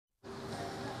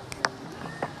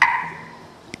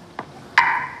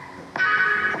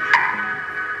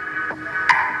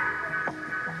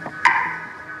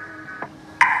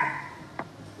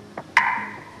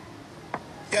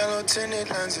your tinted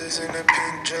lenses in a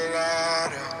pink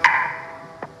gelato.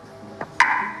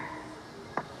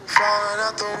 Falling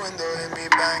out the window, hit me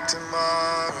back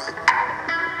tomorrow.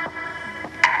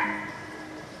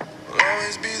 Will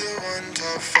always be the one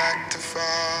tough fact to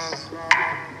follow.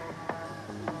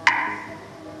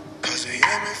 Cause we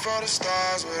aiming for the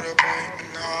stars with a point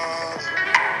and hollow.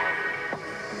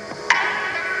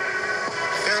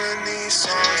 Feeling these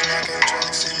songs, Michael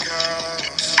Jackson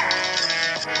colors.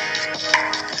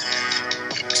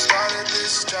 Started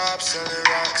this job selling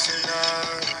rocks and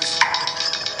others.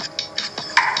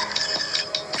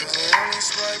 Cause they only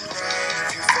swipe right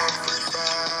if you fuck with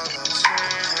follows.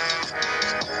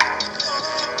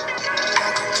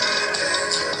 Welcome to the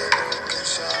days of the broken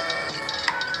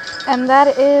shot. And that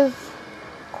is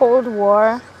Cold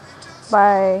War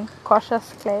by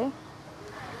Cautious Clay,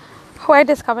 who I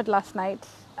discovered last night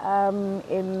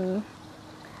in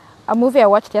a movie I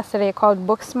watched yesterday called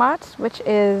Booksmart, which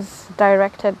is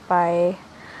directed by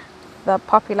the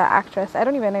popular actress. I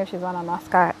don't even know if she's won an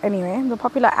Oscar. Anyway, the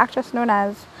popular actress known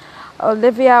as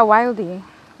Olivia Wilde.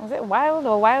 Is it Wilde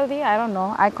or Wildy? I don't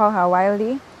know. I call her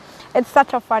Wildy. It's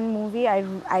such a fun movie.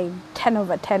 I 10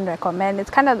 over 10 recommend. It's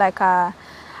kind of like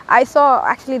I saw,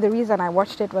 actually the reason I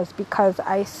watched it was because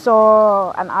I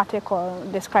saw an article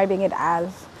describing it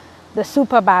as the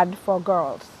Superbad for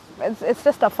girls. It's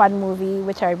just a fun movie,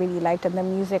 which I really liked, and the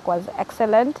music was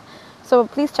excellent. So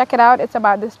please check it out. It's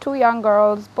about these two young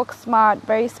girls, book smart,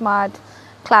 very smart,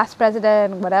 class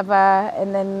president, whatever.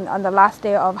 And then on the last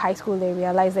day of high school, they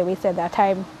realized they wasted their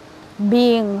time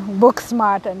being book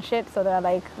smart and shit. So they're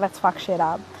like, let's fuck shit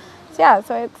up. So yeah,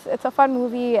 so it's a fun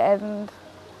movie, and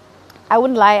I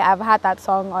wouldn't lie, I've had that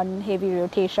song on heavy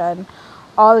rotation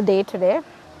all day today.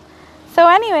 So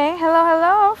anyway,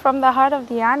 hello from the heart of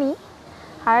Diani.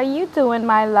 How are you doing,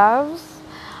 my loves?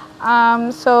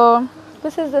 So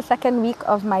this is the second week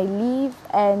of my leave,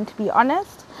 and to be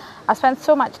honest, I spent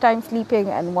so much time sleeping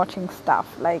and watching stuff.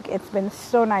 Like, it's been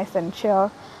so nice and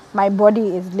chill. My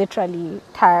body is literally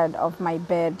tired of my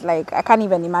bed. Like, I can't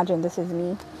even imagine this is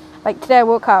me. Like, today I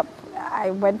woke up, I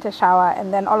went to shower,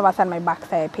 and then all of a sudden my back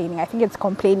started paining. I think it's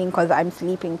complaining because I'm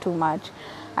sleeping too much.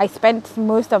 I spent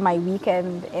most of my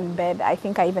weekend in bed. I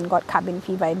think I even got cabin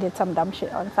fever. I did some dumb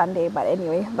shit on Sunday. But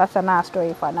anyway, that's another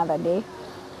story for another day.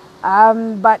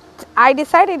 But I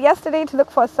decided yesterday to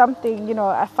look for something,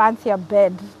 a fancier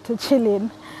bed to chill in.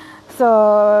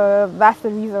 So that's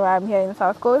the reason why I'm here in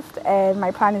South Coast. And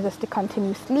my plan is just to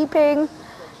continue sleeping,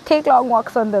 take long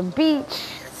walks on the beach,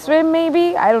 swim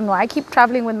maybe. I don't know. I keep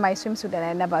traveling with my swimsuit and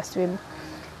I never swim.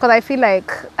 Because I feel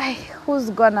like, who's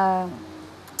gonna...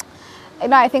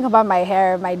 I think about my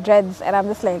hair, my dreads, and I'm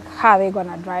just like, how are they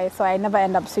gonna dry? So I never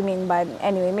end up swimming. But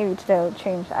anyway, maybe today will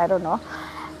change. I don't know.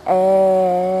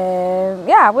 And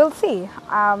yeah, we'll see.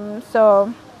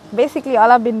 So basically,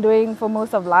 all I've been doing for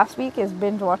most of last week is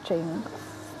binge watching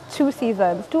two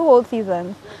whole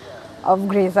seasons of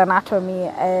Grey's Anatomy.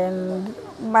 And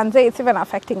manze, it's even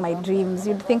affecting my dreams.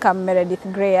 You'd think I'm Meredith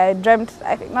Grey. I dreamt,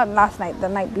 I think not last night, the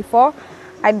night before,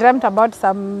 I dreamt about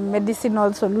some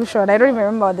medicinal solution. I don't even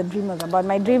remember what the dream was about.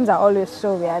 My dreams are always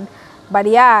so weird. But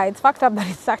yeah, it's fucked up that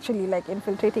it's actually like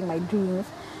infiltrating my dreams.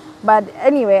 But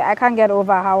anyway, I can't get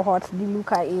over how hot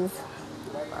DeLuca is.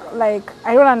 Like,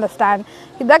 I don't understand.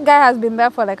 That guy has been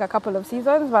there for like a couple of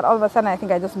seasons, but all of a sudden I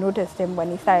think I just noticed him when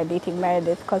he started dating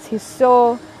Meredith, because he's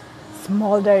so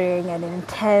smoldering and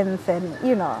intense, and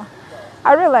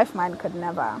a real life man could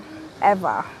never,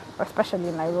 ever, especially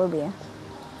in Nairobi.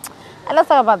 And let's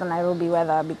talk about the Nairobi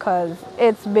weather, because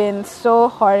it's been so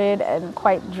horrid and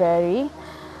quite dreary.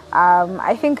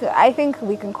 I think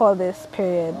we can call this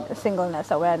period Singleness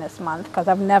Awareness Month, because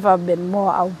I've never been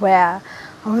more aware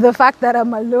of the fact that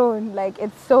I'm alone. Like,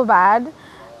 it's so bad.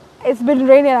 It's been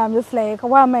raining. I'm just like,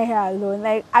 why am I here alone?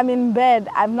 Like, I'm in bed.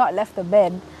 I've not left the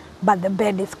bed, but the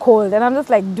bed is cold. And I'm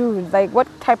just like, dude, like, what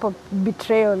type of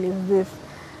betrayal is this?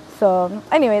 So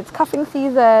anyway, it's cuffing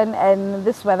season, and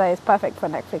this weather is perfect for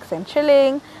Netflix and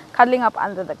chilling, cuddling up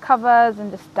under the covers, and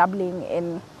just doubling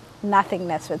in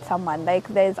nothingness with someone. Like,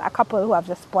 there's a couple who I've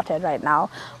just spotted right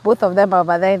now. Both of them are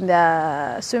over there in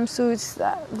their swimsuits,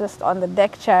 just on the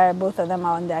deck chair. Both of them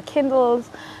are on their Kindles.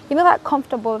 That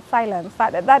comfortable silence.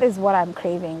 That is what I'm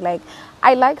craving. Like,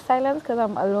 I like silence because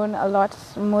I'm alone a lot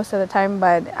most of the time,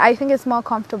 but I think it's more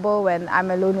comfortable when I'm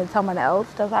alone with someone else.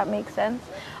 Does that make sense?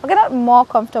 Okay, not more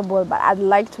comfortable, but I'd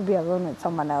like to be alone with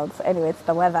someone else. Anyway, it's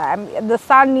the weather. The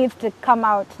sun needs to come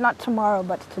out, not tomorrow,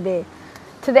 but today.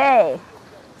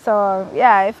 So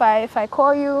yeah, if I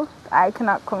call you, I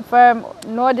cannot confirm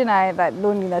nor deny that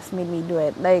loneliness made me do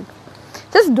it. Like,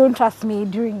 just don't trust me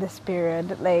during this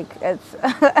period. Like, it's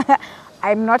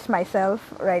I'm not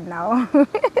myself right now.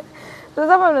 So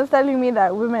someone was telling me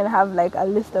that women have like a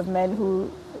list of men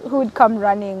who would come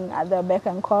running at their beck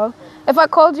and call. If I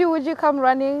called you, would you come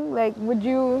running? Like, would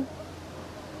you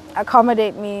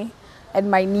accommodate me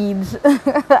and my needs?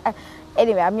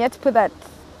 Anyway, I'm yet to put that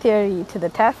theory to the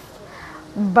test.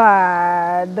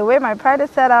 But the way my pride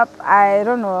is set up, I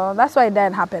don't know. That's why it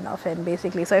doesn't happen often,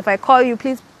 basically. So if I call you,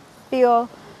 please feel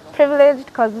privileged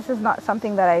because this is not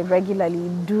something that I regularly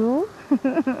do.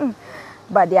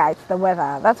 But yeah, it's the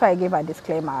weather. That's why I gave a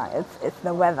disclaimer. It's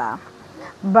the weather.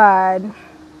 But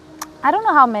I don't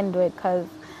know how men do it because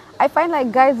I find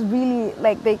like guys really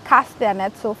like they cast their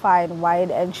net so far and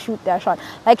wide and shoot their shot.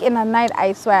 Like in a night,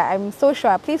 I swear, I'm so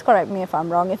sure. Please correct me if I'm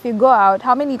wrong. If you go out,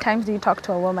 how many times do you talk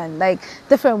to a woman? Like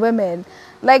different women.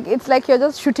 Like it's like you're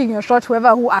just shooting your shot.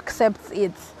 Whoever who accepts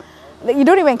it. Like, you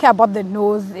don't even care about the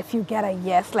no's if you get a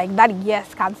yes. Like that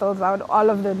yes cancels out all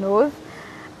of the no's.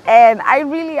 And I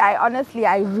really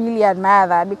admire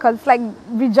that because like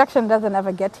rejection doesn't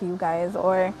ever get to you guys,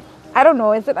 or I don't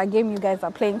know, is it a game you guys are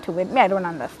playing to win? Me, I don't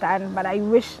understand, but I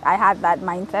wish I had that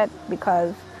mindset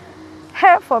because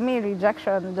for me,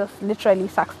 rejection just literally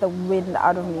sucks the wind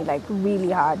out of me like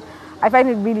really hard. I find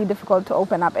it really difficult to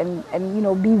open up and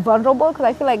be vulnerable because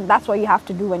I feel like that's what you have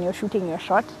to do when you're shooting your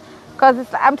shot. Because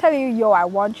I'm telling you, yo, I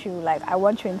want you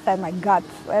inside my guts.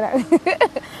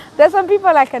 There's some people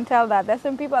I can tell that. There's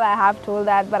some people I have told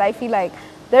that, but I feel like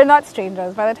they're not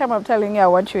strangers. By the time I'm telling you I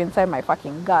want you inside my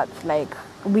fucking guts, like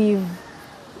we've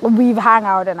hung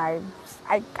out and I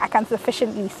can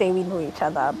sufficiently say we know each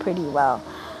other pretty well.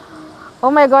 Oh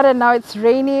my god, and now it's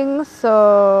raining,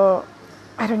 so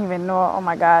I don't even know. Oh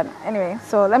my god. Anyway,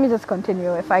 so let me just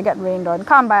continue. If I get rained on,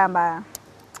 come by.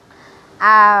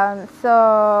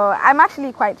 So I'm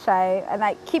actually quite shy, and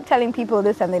I keep telling people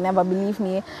this and they never believe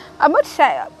me. I'm not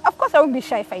shy. Of course I won't be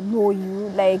shy if I know you.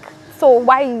 Like, so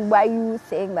why are you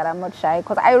saying that I'm not shy?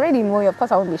 Because I already know you. Of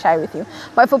course I won't be shy with you.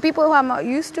 But for people who I'm not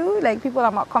used to, like people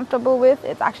I'm not comfortable with,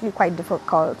 it's actually quite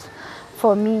difficult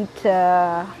for me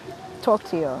to talk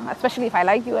to you, especially if I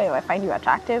like you or I find you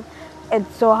attractive.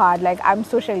 It's so hard. Like, I'm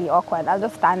socially awkward. I'll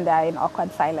just stand there in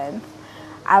awkward silence.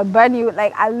 I'll burn you,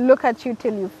 like I'll look at you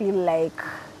till you feel like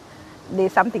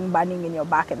there's something burning in your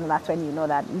back, and that's when you know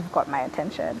that you've got my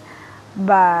attention.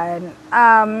 But so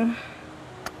I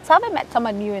haven't met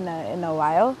someone new in a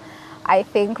while. I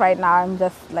think right now I'm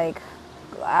just like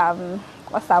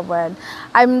what's that word?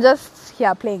 I'm just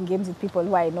here playing games with people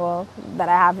who I know that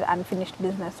I have unfinished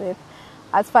business with.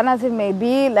 As fun as it may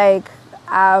be, like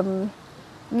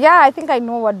yeah, I think I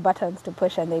know what buttons to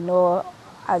push, and they know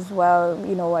as well,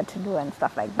 what to do and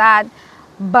stuff like that.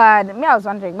 But me, I was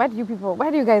wondering, where do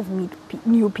you guys meet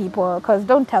new people? Because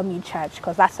don't tell me church,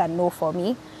 because that's a no for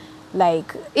me.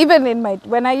 Like, even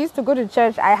when I used to go to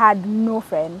church, I had no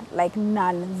friend, like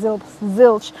none,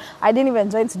 zilch. I didn't even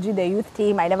join to do the youth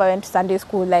team. I never went to Sunday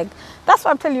school. Like, that's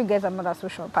what I'm telling you guys, I'm not a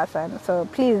social person. So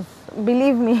please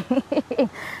believe me.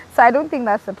 So I don't think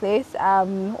that's the place.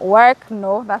 Work,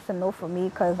 no, that's a no for me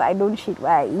because I don't cheat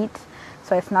where I eat.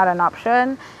 So it's not an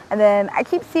option. And then I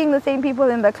keep seeing the same people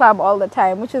in the club all the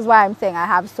time, which is why I'm saying I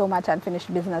have so much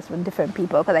unfinished business with different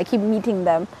people because I keep meeting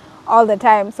them all the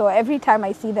time. So every time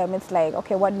I see them, it's like,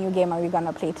 okay, what new game are we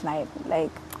gonna play tonight?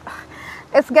 Like,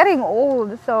 it's getting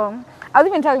old. So I was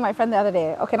even telling my friend the other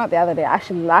day, okay, not the other day,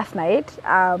 actually last night,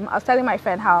 I was telling my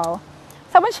friend how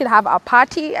someone should have a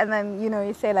party and then,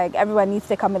 you say like everyone needs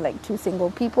to come with like 2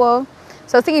 single people.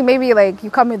 So I was thinking maybe like you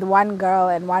come with 1 girl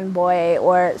and 1 boy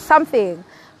or something.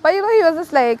 But he was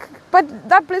just like, but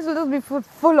that place will just be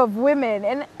full of women.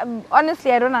 And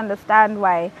honestly, I don't understand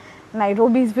why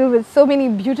Nairobi is filled with so many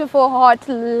beautiful, hot,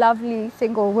 lovely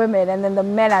single women. And then the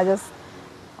men are just,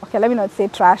 okay, let me not say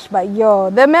trash, but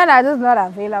the men are just not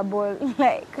available.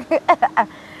 Like, I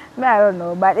don't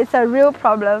know, but it's a real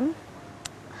problem.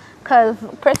 Because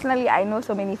personally, I know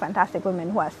so many fantastic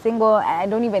women who are single, and I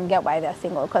don't even get why they're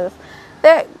single. Because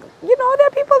they're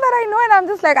people that I know, and I'm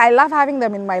just like, I love having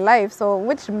them in my life. So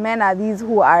which men are these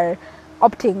who are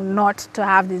opting not to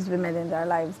have these women in their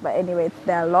lives? But anyway, it's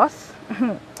their loss.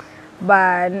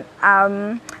 But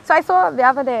so I saw the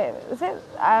other day,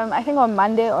 I think on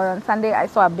Monday or on Sunday, I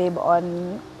saw a babe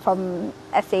from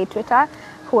SA Twitter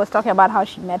who was talking about how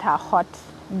she met her hot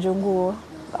Jungu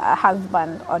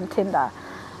husband on Tinder.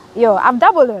 Yo, I've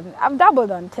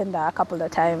dabbled on Tinder a couple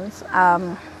of times.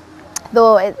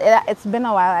 Though it's been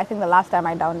a while. I think the last time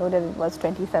I downloaded it was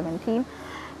 2017.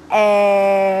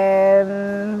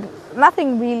 And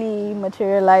nothing really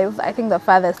materialized. I think the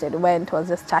farthest it went was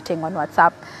just chatting on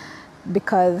WhatsApp.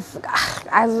 because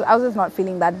I was just not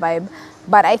feeling that vibe.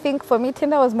 But I think for me,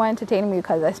 Tinder was more entertaining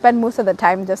because I spent most of the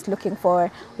time just looking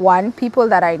for, one, people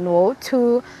that I know,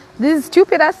 two, these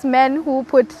stupid ass men who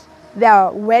put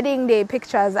their wedding day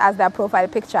pictures as their profile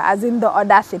picture, as in the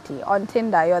audacity on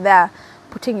Tinder. You're there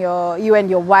putting you and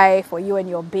your wife or you and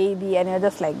your baby, and you're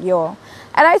just like, yo.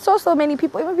 And I saw so many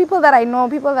people, even people that I know,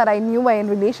 people that I knew were in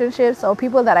relationships, or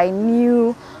people that I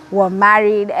knew were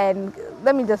married. And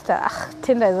let me just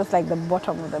Tinder is just like the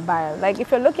bottom of the barrel. Like,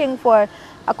 if you're looking for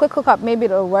a quick hookup, maybe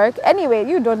it'll work. Anyway,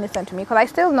 you don't listen to me, because I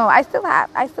still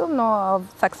know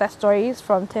of success stories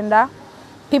from Tinder.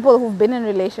 People who've been in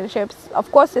relationships.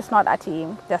 Of course, it's not a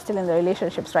team. They're still in the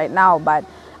relationships right now, but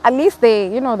at least they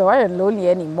weren't lonely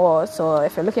anymore. So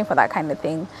if you're looking for that kind of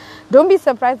thing, don't be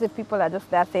surprised if people are just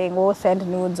there saying, oh, send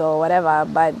nudes or whatever.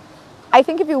 But I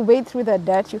think if you wade through the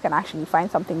dirt, you can actually find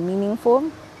something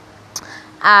meaningful.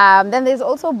 Then there's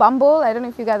also Bumble. I don't know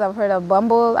if you guys have heard of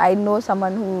Bumble. I know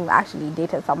someone who actually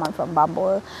dated someone from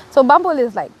Bumble. So Bumble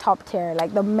is like top tier.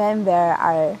 Like, the men there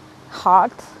are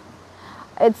hot.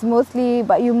 It's mostly,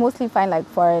 but you mostly find like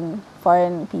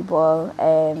foreign people,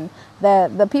 and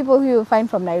the people who you find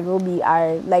from Nairobi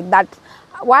are like that.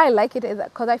 Why I like it is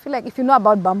because I feel like if you know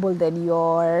about Bumble, then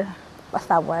you're, what's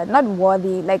that word? Not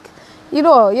worthy. Like,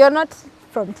 you're not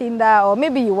from Tinder, or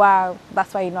maybe you are.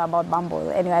 That's why you know about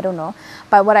Bumble. Anyway, I don't know.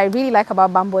 But what I really like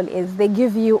about Bumble is they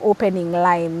give you opening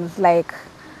lines. Like,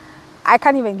 I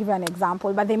can't even give you an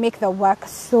example, but they make the work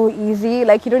so easy.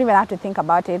 Like, you don't even have to think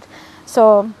about it.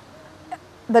 So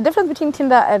the difference between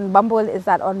Tinder and Bumble is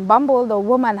that on Bumble, the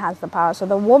woman has the power. So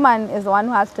the woman is the one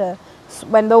who has to,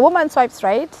 when the woman swipes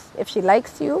right, if she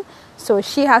likes you, so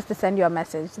she has to send you a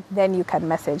message, then you can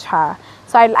message her.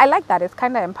 So I like that. It's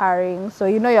kind of empowering. So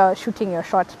you're shooting your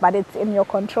shot, but it's in your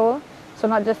control. So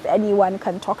not just anyone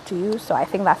can talk to you. So I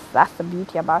think that's the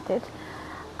beauty about it.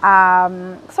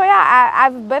 So yeah,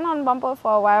 I've been on Bumble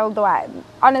for a while, though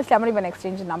honestly, I'm not even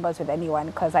exchanging numbers with anyone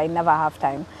because I never have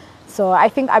time. So I'm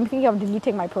thinking of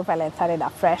deleting my profile and starting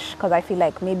afresh, because I feel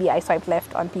like maybe I swiped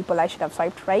left on people I should have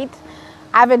swiped right.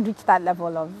 I haven't reached that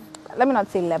level of, let me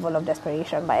not say level of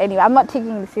desperation, but anyway, I'm not taking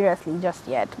it seriously just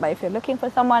yet. But if you're looking for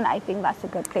someone, I think that's a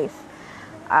good place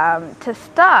to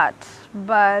start.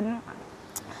 But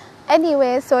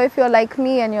anyway, so if you're like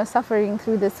me and you're suffering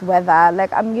through this weather,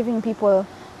 like, I'm giving people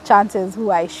chances who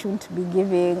I shouldn't be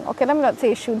giving. Okay, let me not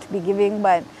say shouldn't be giving,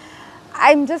 but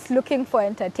I'm just looking for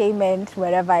entertainment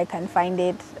wherever I can find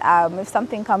it. If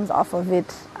something comes off of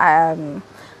it,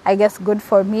 I guess good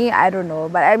for me. I don't know,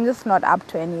 but I'm just not up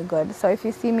to any good. So if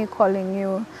you see me calling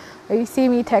you, or you see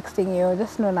me texting you,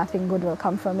 just know nothing good will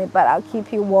come from it, but I'll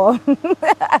keep you warm.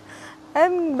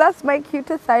 And that's my cue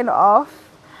to sign off.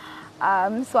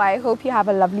 So I hope you have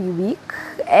a lovely week.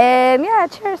 And yeah,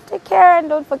 cheers, take care, and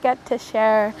don't forget to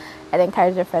share and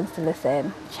encourage your friends to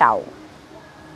listen. Ciao.